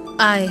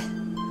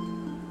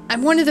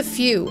 I'm one of the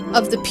few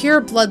of the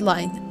pure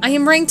bloodline. I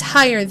am ranked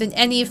higher than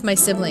any of my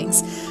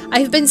siblings. I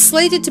have been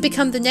slated to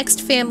become the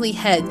next family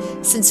head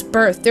since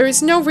birth. There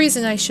is no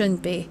reason I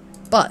shouldn't be.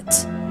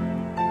 But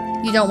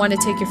you don't want to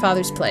take your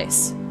father's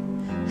place.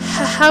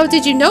 How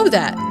did you know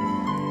that?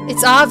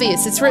 It's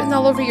obvious. It's written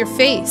all over your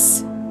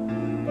face.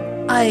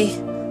 I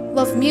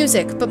love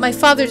music, but my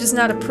father does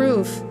not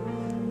approve.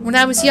 When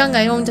I was young,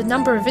 I owned a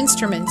number of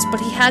instruments,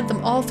 but he had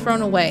them all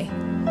thrown away.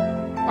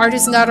 Art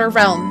is not our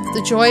realm.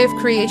 The joy of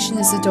creation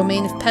is the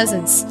domain of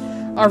peasants.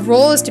 Our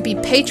role is to be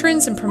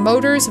patrons and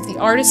promoters of the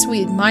artists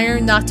we admire,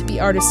 not to be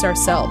artists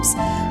ourselves.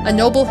 A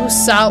noble who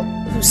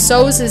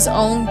sows his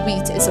own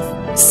wheat is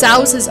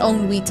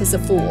a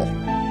fool.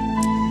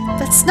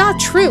 That's not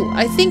true.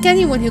 I think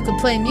anyone who can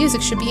play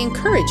music should be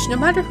encouraged, no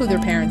matter who their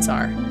parents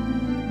are.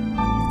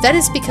 That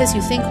is because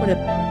you think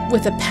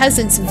with a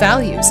peasant's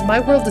values. My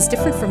world is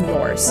different from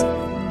yours.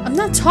 I'm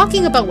not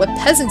talking about what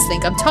peasants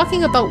think. I'm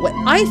talking about what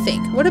I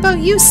think. What about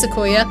you,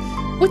 Sakuya?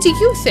 What do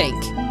you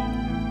think?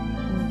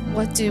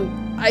 What do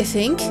I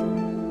think?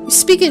 You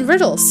speak in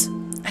riddles.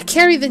 I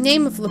carry the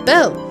name of Le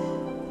Bel.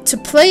 To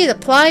play it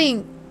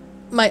applying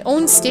my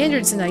own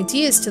standards and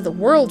ideas to the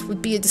world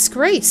would be a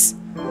disgrace.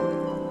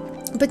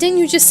 But didn't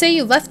you just say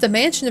you left the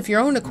mansion of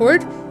your own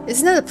accord?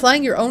 Isn't that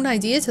applying your own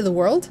idea to the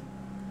world?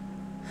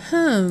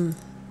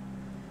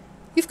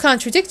 You've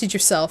contradicted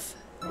yourself.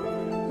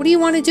 What do you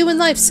want to do in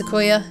life,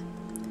 Sakuya?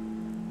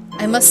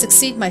 I must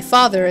succeed my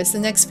father as the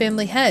next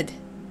family head.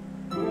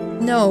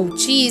 No,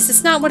 geez,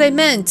 that's not what I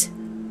meant.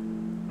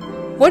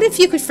 What if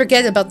you could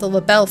forget about the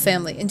Le Bel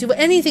family and do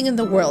anything in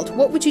the world?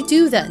 What would you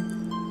do then?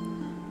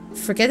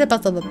 Forget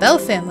about the Le Bel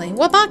family?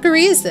 What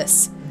mockery is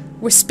this?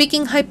 We're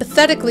speaking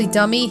hypothetically,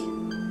 dummy.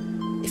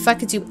 If I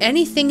could do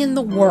anything in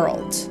the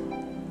world,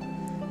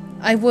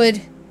 I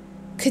would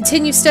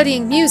continue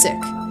studying music.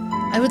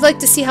 I would like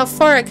to see how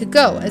far I could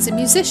go as a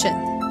musician.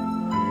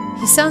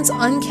 He sounds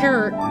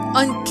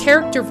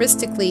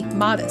uncharacteristically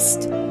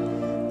modest.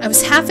 I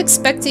was half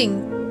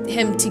expecting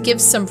him to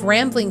give some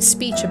rambling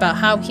speech about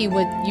how he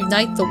would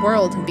unite the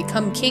world and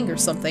become king or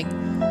something.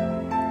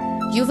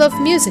 You love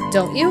music,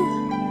 don't you?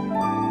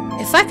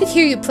 If I could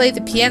hear you play the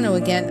piano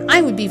again,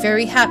 I would be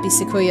very happy,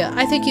 Sakuya.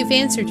 I think you've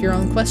answered your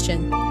own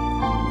question.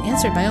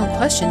 Answered my own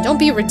question? Don't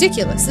be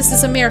ridiculous. This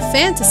is a mere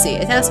fantasy.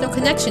 It has no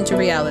connection to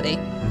reality.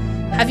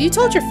 Have you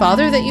told your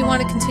father that you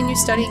want to continue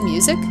studying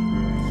music?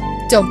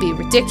 Don't be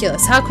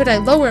ridiculous. How could I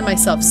lower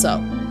myself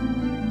so?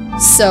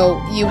 So,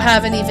 you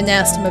haven't even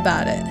asked him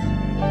about it.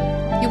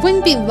 You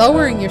wouldn't be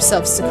lowering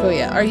yourself,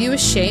 Sakuya. Are you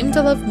ashamed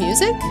to love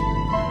music?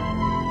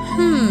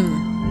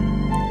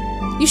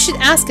 You should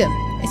ask him.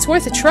 It's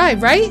worth a try,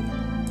 right?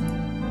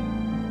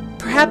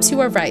 Perhaps you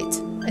are right.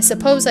 I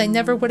suppose I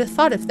never would have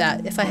thought of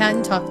that if I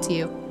hadn't talked to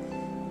you.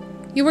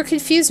 You were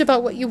confused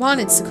about what you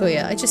wanted,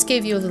 Sakuya. I just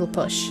gave you a little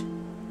push.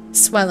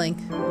 Swelling.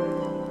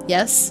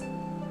 Yes?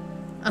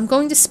 I'm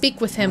going to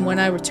speak with him when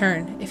I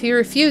return. If he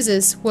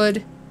refuses,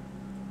 would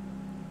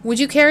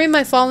you carry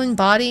my fallen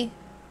body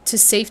to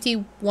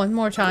safety one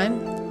more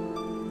time?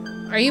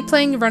 Are you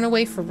planning to run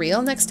away for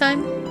real next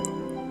time?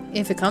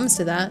 If it comes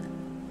to that.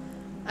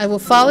 I will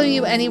follow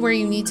you anywhere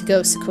you need to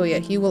go,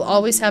 Sakuya. You will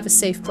always have a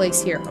safe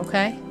place here,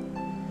 okay?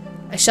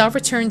 I shall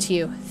return to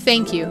you.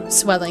 Thank you,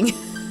 Swelling.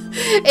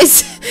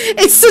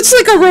 It's such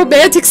like a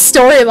romantic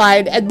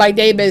storyline, and my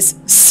name is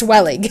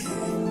Swelling.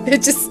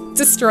 It just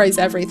destroys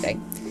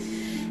everything.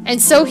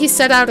 And so he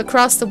set out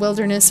across the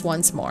wilderness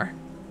once more.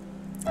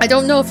 I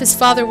don't know if his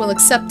father will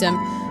accept him,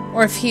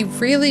 or if he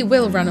really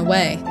will run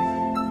away,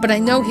 but I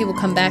know he will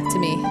come back to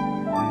me,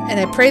 and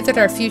I pray that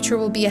our future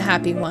will be a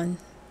happy one.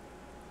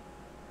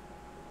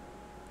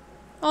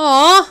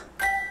 Aww!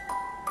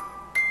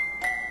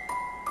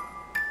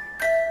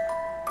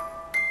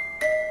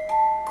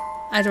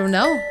 I don't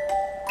know.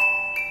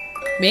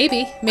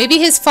 Maybe. Maybe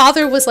his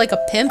father was like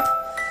a pimp,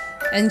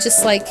 and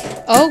just like,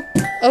 oh,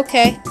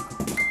 okay.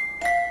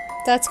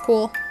 That's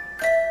cool.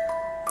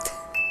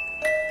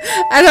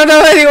 I don't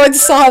know if anyone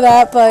saw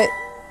that, but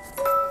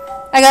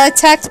I got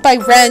attacked by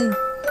Ren.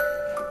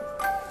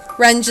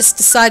 Ren just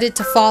decided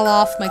to fall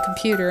off my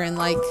computer and,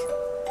 like,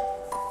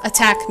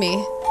 attack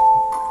me.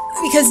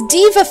 Because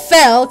Diva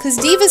fell, because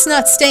Diva's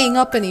not staying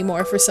up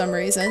anymore for some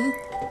reason.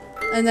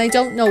 And I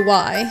don't know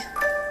why.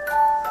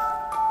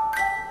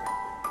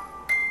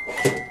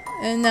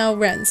 And now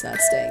Ren's not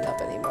staying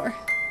up anymore.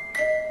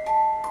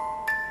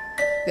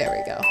 There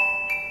we go.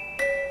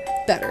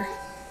 Better.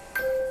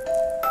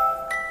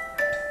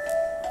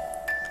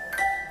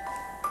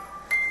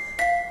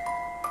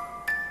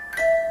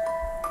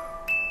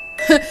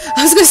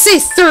 I was gonna say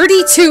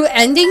 32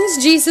 endings?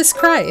 Jesus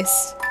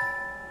Christ.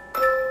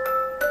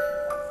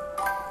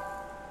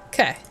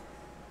 Okay.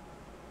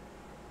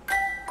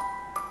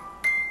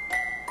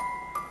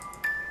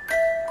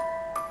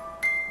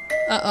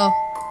 Uh-oh.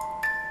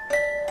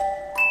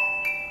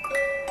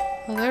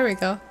 Well, there we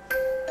go.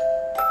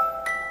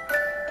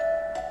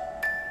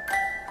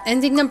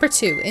 Ending number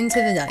 2, Into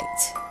the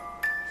Night.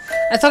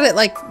 I thought it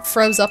like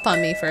froze up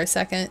on me for a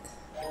second.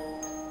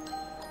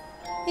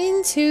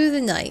 Into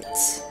the night.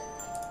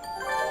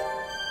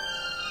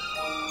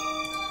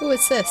 Ooh,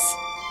 what's this?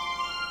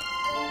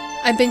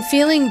 I've been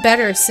feeling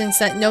better since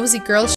that nosy girl